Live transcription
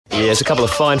Yes, a couple of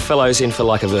fine fellows in for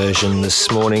Like a Version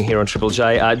this morning here on Triple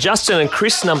J. Justin and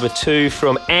Chris, number 2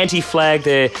 from Antiflag.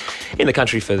 They're in the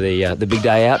country for the Big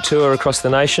Day Out tour across the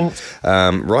nation.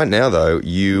 Right now, though,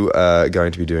 you are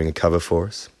going to be doing a cover for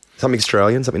us. Something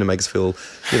Australian, something to make us feel,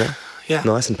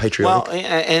 nice and patriotic. Well,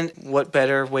 and what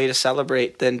better way to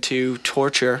celebrate than to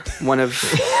torture one of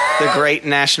the great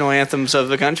national anthems of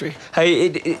the country?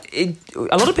 Hey,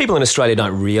 a lot of people in Australia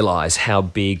don't realise how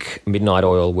big Midnight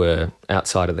Oil were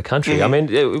outside of the country. Mm-hmm. I mean...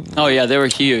 they were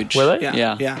huge. Were they?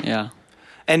 Yeah.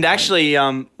 And actually,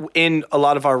 in a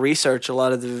lot of our research, a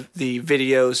lot of the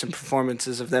videos and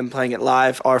performances of them playing it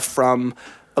live are from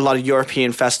a lot of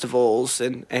European festivals,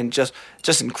 and just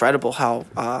incredible how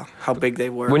big they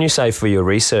were. When you say for your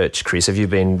research, Chris, have you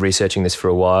been researching this for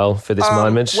a while for this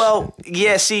moment? Well,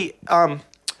 yeah, see,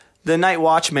 the Night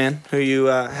Watchman, who you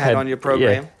had on your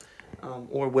program,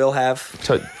 or will have.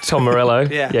 Tom Morello.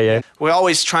 Yeah. We're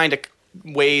always trying to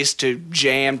ways to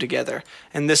jam together,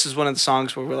 and this is one of the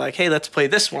songs where we're like, hey, let's play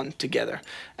this one together.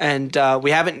 And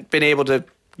we haven't been able to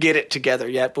get it together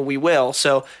yet, but we will.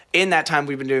 So in that time,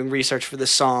 we've been doing research for this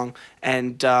song,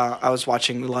 and I was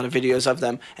watching a lot of videos of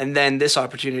them, and then this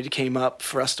opportunity came up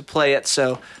for us to play it,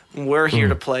 so we're here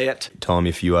to play it. Tom,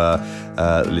 if you are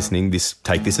listening,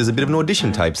 take this as a bit of an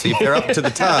audition tape, see if they're up to the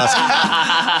task.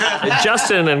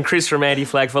 Justin and Chris from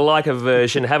Antiflag for Like a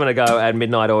Version, having a go at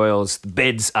Midnight Oil's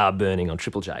Beds Are Burning on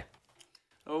Triple J.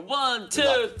 1,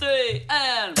 2, 3,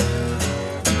 and...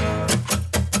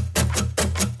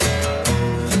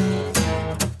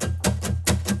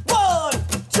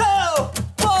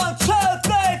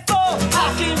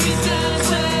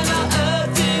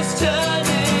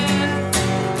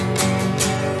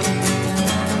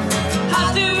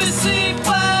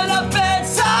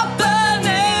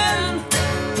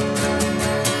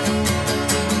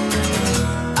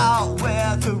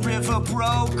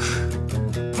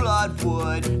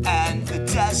 Bloodwood and the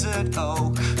desert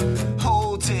oak,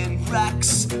 holding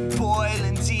wrecks,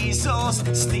 boiling diesels,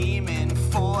 steaming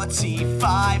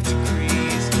 45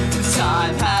 degrees. The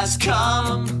time has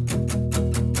come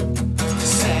to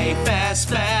say fair's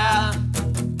fair,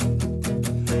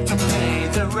 to pay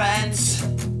the rent,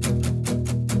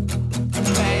 to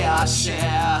pay our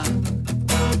share.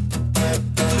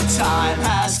 The time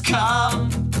has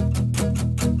come,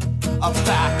 a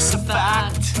fact's a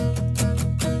fact.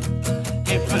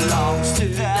 It belongs to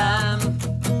them.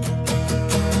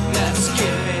 Let's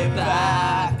give it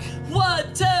back.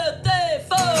 1, 2, 3,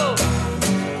 4.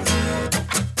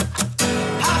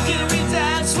 How can we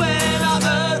dance when our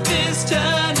earth is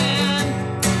turning?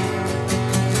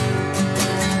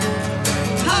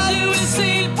 How do we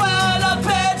sleep while our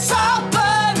beds are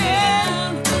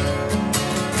burning?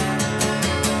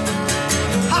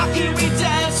 How can we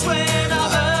dance when our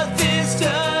earth is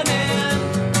turning?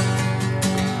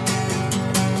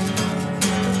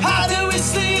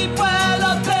 Sleep while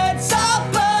our beds are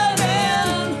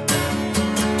burning.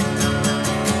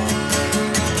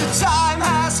 The time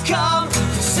has come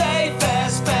to say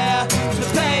fair's fair, to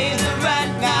pay the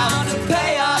rent now, to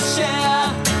pay our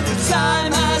share. The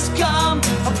time has come,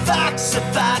 a fact's a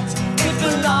fact, it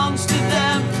belongs to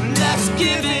them, let's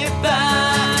give it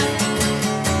back.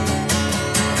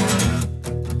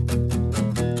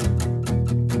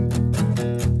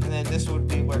 And then this would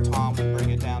be where Tom would bring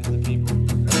it down to the people.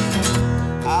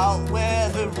 Out where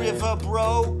the river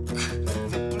broke,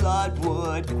 the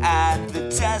bloodwood and the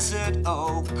desert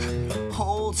oak,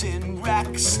 holding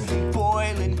wrecks,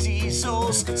 boiling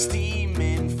diesels,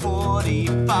 steaming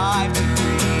 45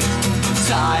 degrees. The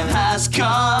time has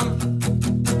come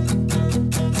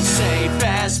to say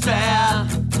fair's fair,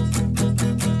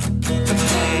 to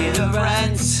pay the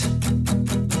rent,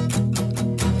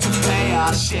 to pay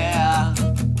our share.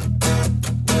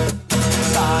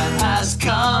 The time has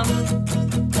come,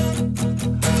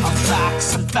 a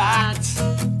fact's a fact,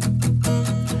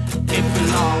 it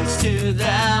belongs to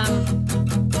them,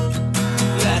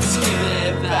 let's give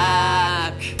it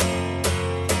back.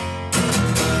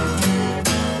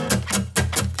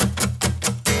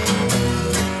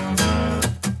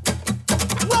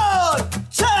 One,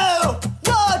 two,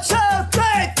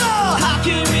 three, 4. How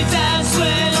can we dance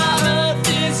when our earth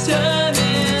is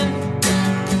turning?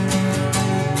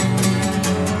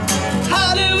 How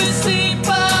do we sleep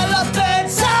while our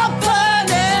beds are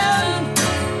burning?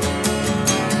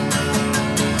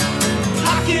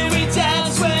 How can we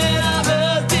dance when our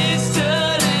earth is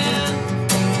turning?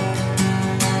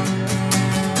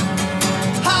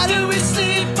 How do we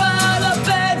sleep while our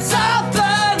beds are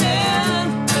burning?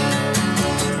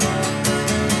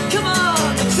 Come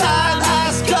on, the time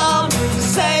has come to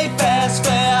say fair's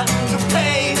fair, to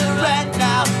pay the rent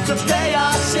now, to pay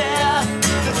our share.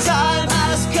 The time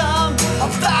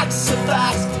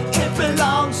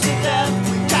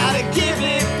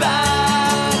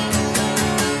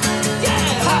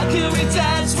Can we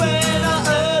dance when our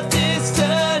earth is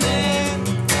turning?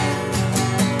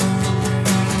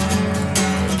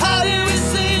 How do we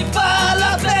sleep while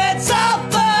our beds are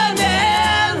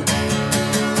burning?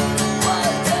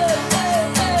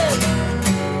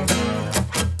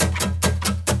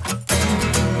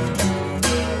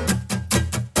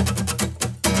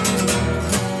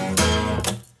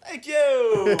 Thank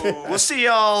you. We'll see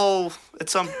y'all at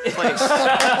some place.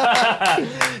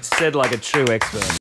 Said like a true expert.